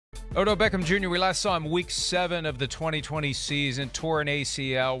Odell Beckham Jr., we last saw him week 7 of the 2020 season, tore an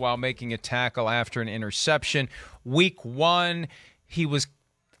ACL while making a tackle after an interception. Week 1, he was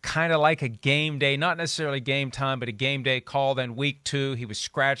kind of like a game day, not necessarily game time, but a game day call. Then week 2, he was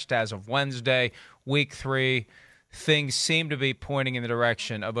scratched as of Wednesday. Week 3, things seem to be pointing in the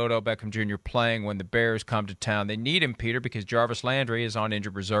direction of Odell Beckham Jr. playing when the Bears come to town. They need him, Peter, because Jarvis Landry is on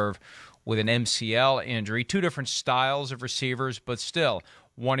injured reserve with an MCL injury. Two different styles of receivers, but still,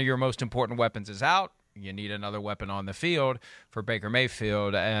 one of your most important weapons is out. You need another weapon on the field for Baker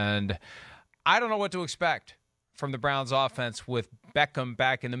Mayfield. And I don't know what to expect from the Browns offense with Beckham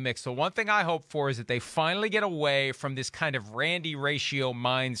back in the mix. The one thing I hope for is that they finally get away from this kind of Randy ratio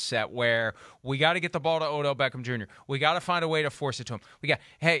mindset where we got to get the ball to Odell Beckham Jr. We got to find a way to force it to him.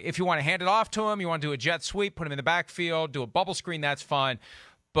 Hey, if you want to hand it off to him, you want to do a jet sweep, put him in the backfield, do a bubble screen, that's fine.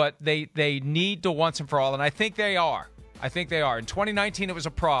 But they need to once and for all, and I think they are. In 2019, it was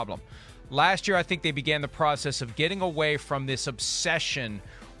a problem. Last year, I think they began the process of getting away from this obsession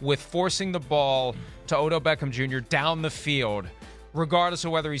with forcing the ball to Odell Beckham Jr. down the field, regardless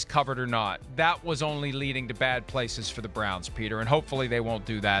of whether he's covered or not. That was only leading to bad places for the Browns, Peter, and hopefully they won't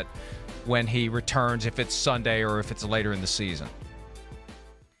do that when he returns, if it's Sunday or if it's later in the season.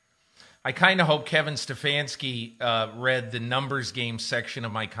 I kind of hope Kevin Stefanski read the numbers game section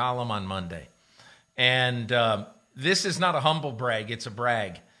of my column on Monday. And this is not a humble brag, it's a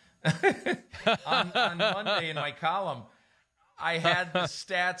brag. on Monday in my column, I had the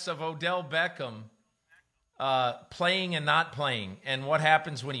stats of Odell Beckham playing and not playing, and what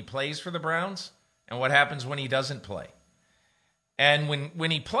happens when he plays for the Browns, and what happens when he doesn't play. And when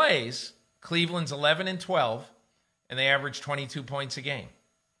he plays, Cleveland's 11-12, and they average 22 points a game.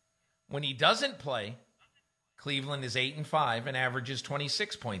 When he doesn't play, Cleveland is 8-5 and averages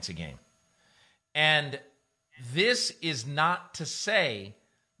 26 points a game. And this is not to say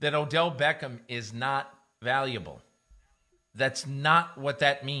that Odell Beckham is not valuable. That's not what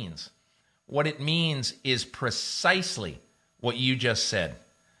that means. What it means is precisely what you just said.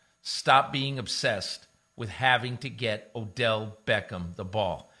 Stop being obsessed with having to get Odell Beckham the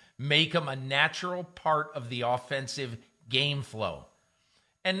ball. Make him a natural part of the offensive game flow.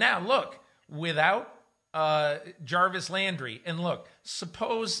 And now, look, without Jarvis Landry, and look,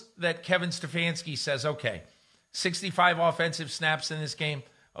 suppose that Kevin Stefanski says, okay, 65 offensive snaps in this game,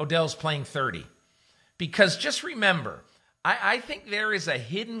 Odell's playing 30. Because just remember, I think there is a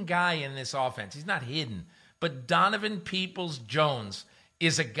hidden guy in this offense. He's not hidden, but Donovan Peoples-Jones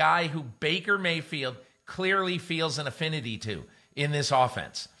is a guy who Baker Mayfield clearly feels an affinity to in this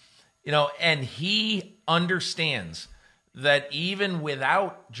offense. And he understands that even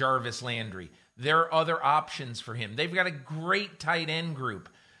without Jarvis Landry, there are other options for him. They've got a great tight end group.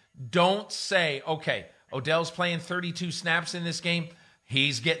 Don't say, okay, Odell's playing 32 snaps in this game.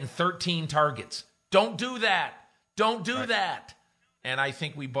 He's getting 13 targets. Don't do that. Don't do that. And I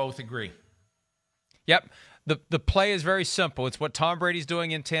think we both agree. Yep. The play is very simple. It's what Tom Brady's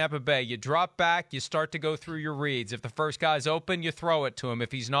doing in Tampa Bay. You drop back, you start to go through your reads. If the first guy's open, you throw it to him.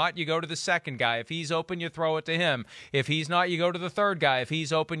 If he's not, you go to the second guy. If he's open, you throw it to him. If he's not, you go to the third guy. If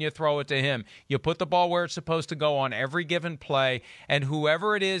he's open, you throw it to him. You put the ball where it's supposed to go on every given play, and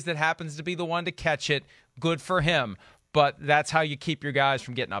whoever it is that happens to be the one to catch it, good for him. But that's how you keep your guys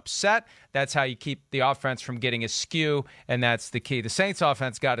from getting upset. That's how you keep the offense from getting askew, and that's the key. The Saints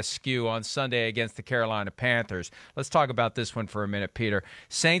offense got askew on Sunday against the Carolina Panthers. Let's talk about this one for a minute, Peter.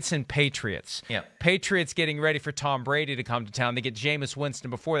 Saints and Patriots. Yeah. Patriots getting ready for Tom Brady to come to town. They get Jameis Winston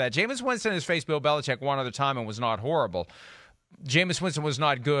before that. Jameis Winston has faced Bill Belichick one other time and was not horrible. Jameis Winston was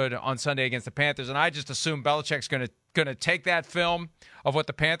not good on Sunday against the Panthers, and I just assume Belichick's going to take that film of what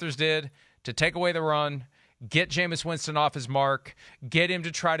the Panthers did to take away the run, get Jameis Winston off his mark, get him to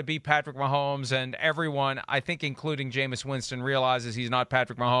try to beat Patrick Mahomes, and everyone, I think including Jameis Winston, realizes he's not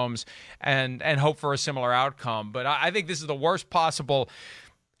Patrick Mahomes and hope for a similar outcome. But I think this is the worst possible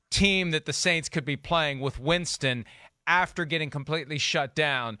team that the Saints could be playing with Winston after getting completely shut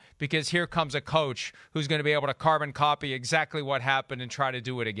down, because here comes a coach who's going to be able to carbon copy exactly what happened and try to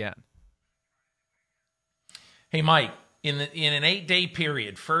do it again. Hey, Mike, in an 8-day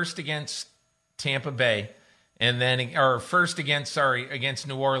period, first against Tampa Bay, and then, or first against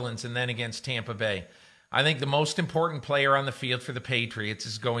New Orleans and then against Tampa Bay. I think the most important player on the field for the Patriots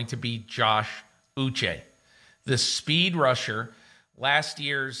is going to be Josh Uche, the speed rusher, last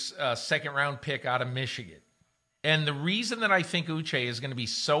year's second-round pick out of Michigan. And the reason that I think Uche is going to be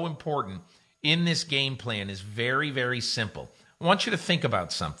so important in this game plan is very, very simple. I want you to think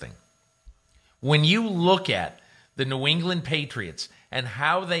about something. When you look at the New England Patriots and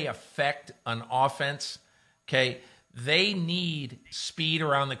how they affect an offense, okay, They need speed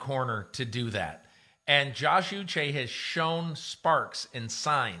around the corner to do that. And Josh Uche has shown sparks and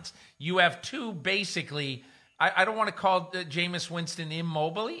signs. You have two basically, I don't want to call Jameis Winston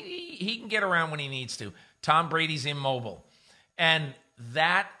immobile. He can get around when he needs to. Tom Brady's immobile. And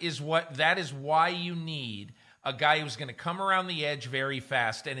that is why you need a guy who's going to come around the edge very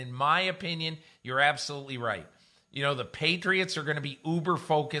fast. And in my opinion, you're absolutely right. You know, the Patriots are going to be uber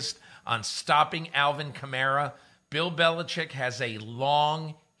focused on stopping Alvin Kamara. Bill Belichick has a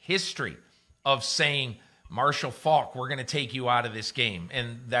long history of saying, Marshall Faulk, we're going to take you out of this game.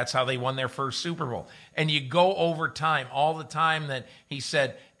 And that's how they won their first Super Bowl. And you go over time, all the time that he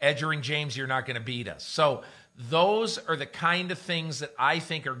said, Edger and James, you're not going to beat us. So those are the kind of things that I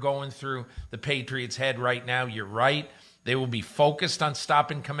think are going through the Patriots' head right now. You're right. They will be focused on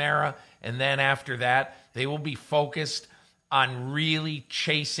stopping Kamara. And then after that, they will be focused on really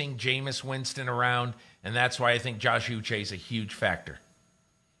chasing Jameis Winston around. And that's why I think Josh Uche is a huge factor.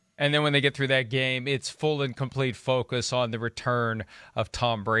 And then when they get through that game, it's full and complete focus on the return of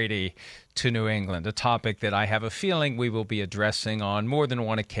Tom Brady to New England, a topic that I have a feeling we will be addressing on more than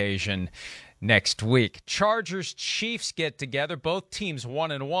one occasion next week. Chargers-Chiefs get together. Both teams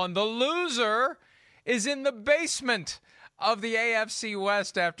 1-1. The loser is in the basement of the AFC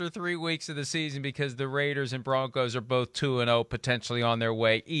West after 3 weeks of the season because the Raiders and Broncos are both 2-0, potentially on their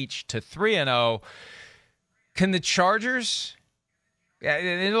way each to 3-0. Can the Chargers... Yeah,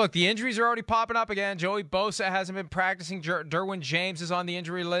 and look, the injuries are already popping up again. Joey Bosa hasn't been practicing. Derwin James is on the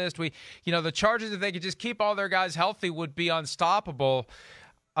injury list. The Chargers, if they could just keep all their guys healthy, would be unstoppable.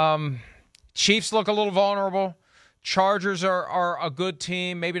 Chiefs look a little vulnerable. Chargers are a good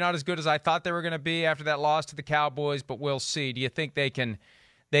team, maybe not as good as I thought they were going to be after that loss to the Cowboys, but we'll see. Do you think they can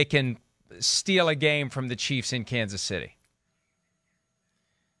steal a game from the Chiefs in Kansas City?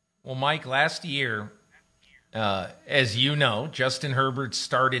 Well, Mike, last year, as you know, Justin Herbert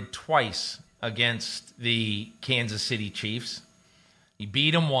started twice against the Kansas City Chiefs. He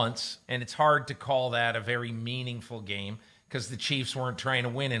beat them once, and it's hard to call that a very meaningful game because the Chiefs weren't trying to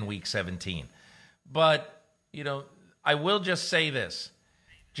win in Week 17. But, I will just say this.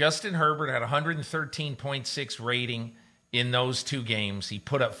 Justin Herbert had 113.6 rating in those two games. He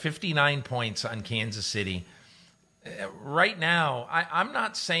put up 59 points on Kansas City. Right now, I'm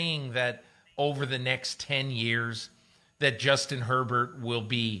not saying that over the next 10 years that Justin Herbert will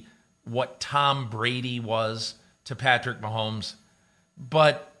be what Tom Brady was to Patrick Mahomes.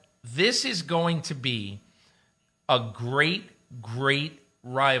 But this is going to be a great, great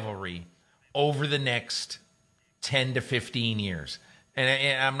rivalry over the next 10 to 15 years.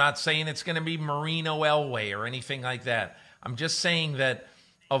 And I'm not saying it's going to be Marino Elway or anything like that. I'm just saying that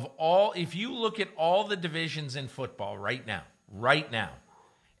if you look at all the divisions in football right now,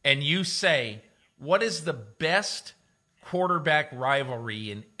 and you say, what is the best quarterback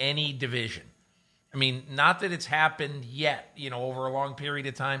rivalry in any division? I mean, not that it's happened yet, over a long period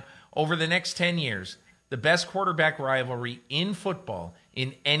of time. Over the next 10 years, the best quarterback rivalry in football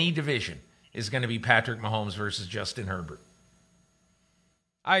in any division is going to be Patrick Mahomes versus Justin Herbert.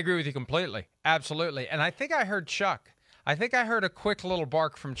 I agree with you completely. Absolutely. And I think I heard Chuck. I think I heard a quick little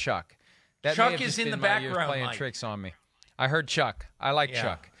bark from Chuck. That Chuck is in the background, playing Mike. Tricks on me. I heard Chuck. I like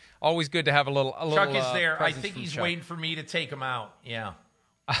Chuck. Always good to have a little. Chuck is there. I presence think from he's Chuck. waiting for me to take him out. Yeah.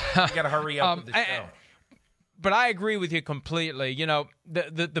 You got to hurry up with the show. But I agree with you completely.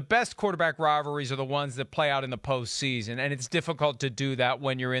 The best quarterback rivalries are the ones that play out in the postseason, and it's difficult to do that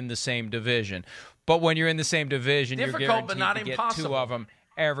when you're in the same division. But when you're in the same division, you're guaranteed but not to get impossible. two of them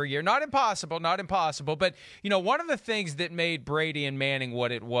every year. Not impossible. But, one of the things that made Brady and Manning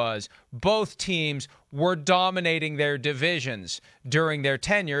what it was, both teams were dominating their divisions during their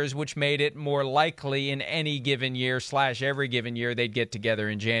tenures, which made it more likely in any given year / every given year they'd get together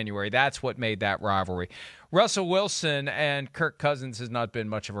in January. That's what made that rivalry. Russell Wilson and Kirk Cousins has not been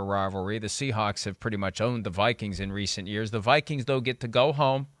much of a rivalry. The Seahawks have pretty much owned the Vikings in recent years. The Vikings, though, get to go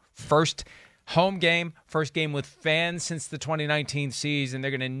home. First game with fans since the 2019 season.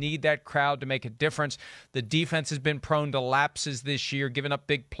 They're going to need that crowd to make a difference. The defense has been prone to lapses this year, giving up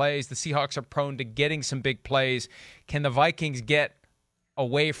big plays. The Seahawks are prone to getting some big plays. Can the Vikings get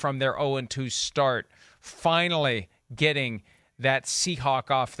away from their 0-2 start, finally getting that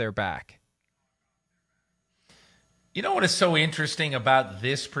Seahawk off their back? You know what is so interesting about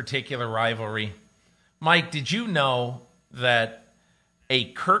this particular rivalry? Mike, did you know that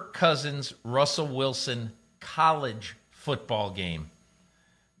a Kirk Cousins, Russell Wilson college football game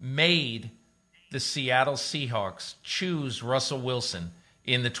made the Seattle Seahawks choose Russell Wilson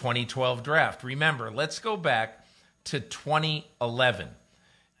in the 2012 draft? Remember, let's go back to 2011.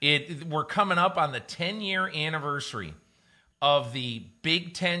 We're coming up on the 10-year anniversary of the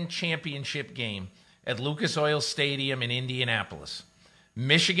Big Ten championship game at Lucas Oil Stadium in Indianapolis.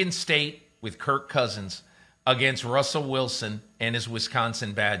 Michigan State with Kirk Cousins against Russell Wilson and his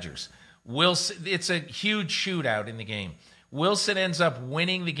Wisconsin Badgers. It's a huge shootout in the game. Wilson ends up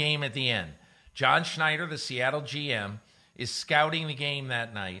winning the game at the end. John Schneider, the Seattle GM, is scouting the game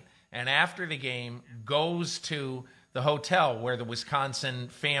that night, and after the game goes to the hotel where the Wisconsin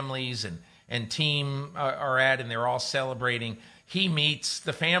families and team are at, and they're all celebrating. He meets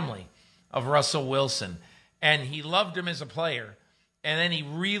the family of Russell Wilson, and he loved him as a player, and then he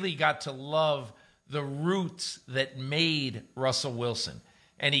really got to love the roots that made Russell Wilson,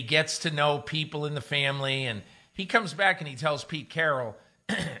 and he gets to know people in the family, and he comes back and he tells Pete Carroll,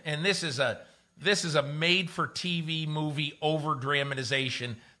 and this is a made-for-TV movie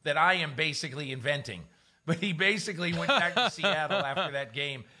over-dramatization that I am basically inventing. But he basically went back to Seattle after that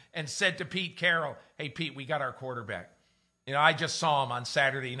game and said to Pete Carroll, hey, Pete, we got our quarterback. I just saw him on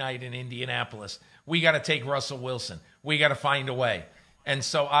Saturday night in Indianapolis. We got to take Russell Wilson. We got to find a way. And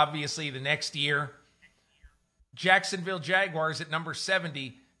so, obviously, the next year, Jacksonville Jaguars at number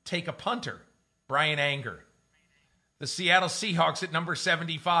 70 take a punter, Brian Anger. The Seattle Seahawks at number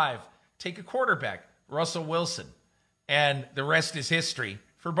 75 take a quarterback, Russell Wilson. And the rest is history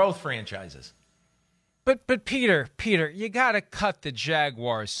for both franchises. But Peter, you got to cut the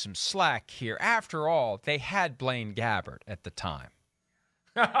Jaguars some slack here. After all, they had Blaine Gabbert at the time.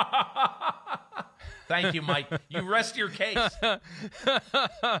 Thank you, Mike. You rest your case.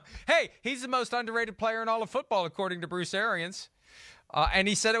 Hey, he's the most underrated player in all of football, according to Bruce Arians. And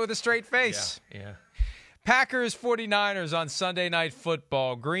he said it with a straight face. Yeah. Packers 49ers on Sunday Night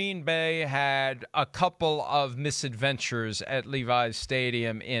Football. Green Bay had a couple of misadventures at Levi's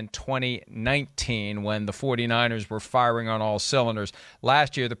Stadium in 2019 when the 49ers were firing on all cylinders.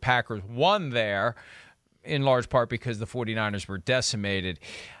 Last year, the Packers won there in large part because the 49ers were decimated.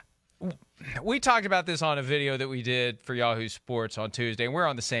 We talked about this on a video that we did for Yahoo Sports on Tuesday, and we're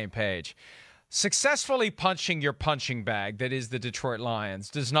on the same page. Successfully punching your punching bag, that is the Detroit Lions,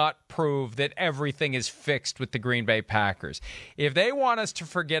 does not prove that everything is fixed with the Green Bay Packers. If they want us to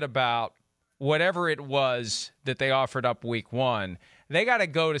forget about whatever it was that they offered up week one, they got to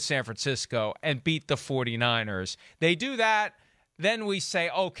go to San Francisco and beat the 49ers. They do that, then we say,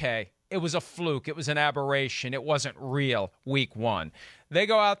 okay, it was a fluke, it was an aberration, it wasn't real week one. They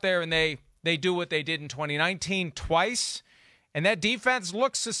go out there and they do what they did in 2019 twice, and that defense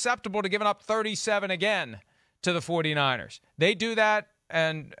looks susceptible to giving up 37 again to the 49ers. They do that,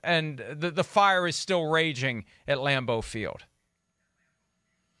 and the fire is still raging at Lambeau Field.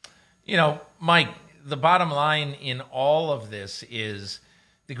 Mike, the bottom line in all of this is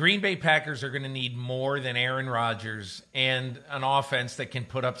the Green Bay Packers are going to need more than Aaron Rodgers and an offense that can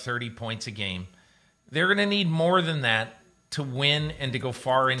put up 30 points a game. They're going to need more than that to win and to go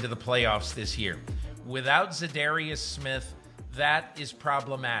far into the playoffs this year. Without Zadarius Smith, that is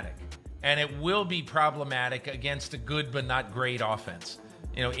problematic. And it will be problematic against a good but not great offense,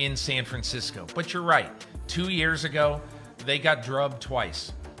 in San Francisco. But you're right. 2 years ago, they got drubbed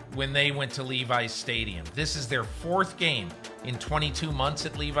twice when they went to Levi's Stadium. This is their fourth game in 22 months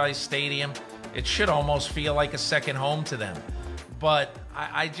at Levi's Stadium. It should almost feel like a second home to them. But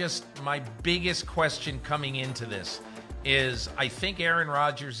my biggest question coming into this is I think Aaron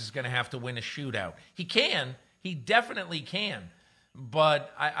Rodgers is going to have to win a shootout. He can. He definitely can.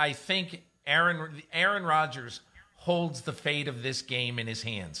 But I think Aaron Rodgers holds the fate of this game in his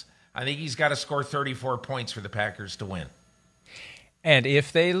hands. I think he's got to score 34 points for the Packers to win. And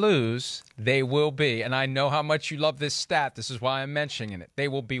if they lose, they will be, and I know how much you love this stat. This is why I'm mentioning it. They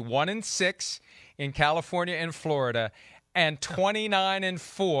will be 1-6 in California and Florida and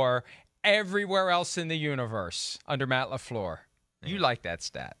 29-4 everywhere else in the universe under Matt LaFleur. You like that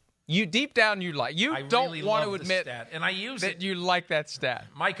stat. You deep down you like. You don't really want to love admit stat, and I use that you like that stat.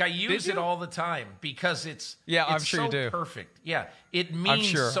 Mike, I use it all the time because it's I'm sure so you do. Perfect. Yeah, it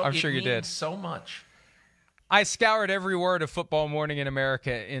means I'm sure you did so much. I scoured every word of Football Morning in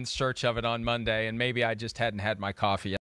America in search of it on Monday, and maybe I just hadn't had my coffee yet.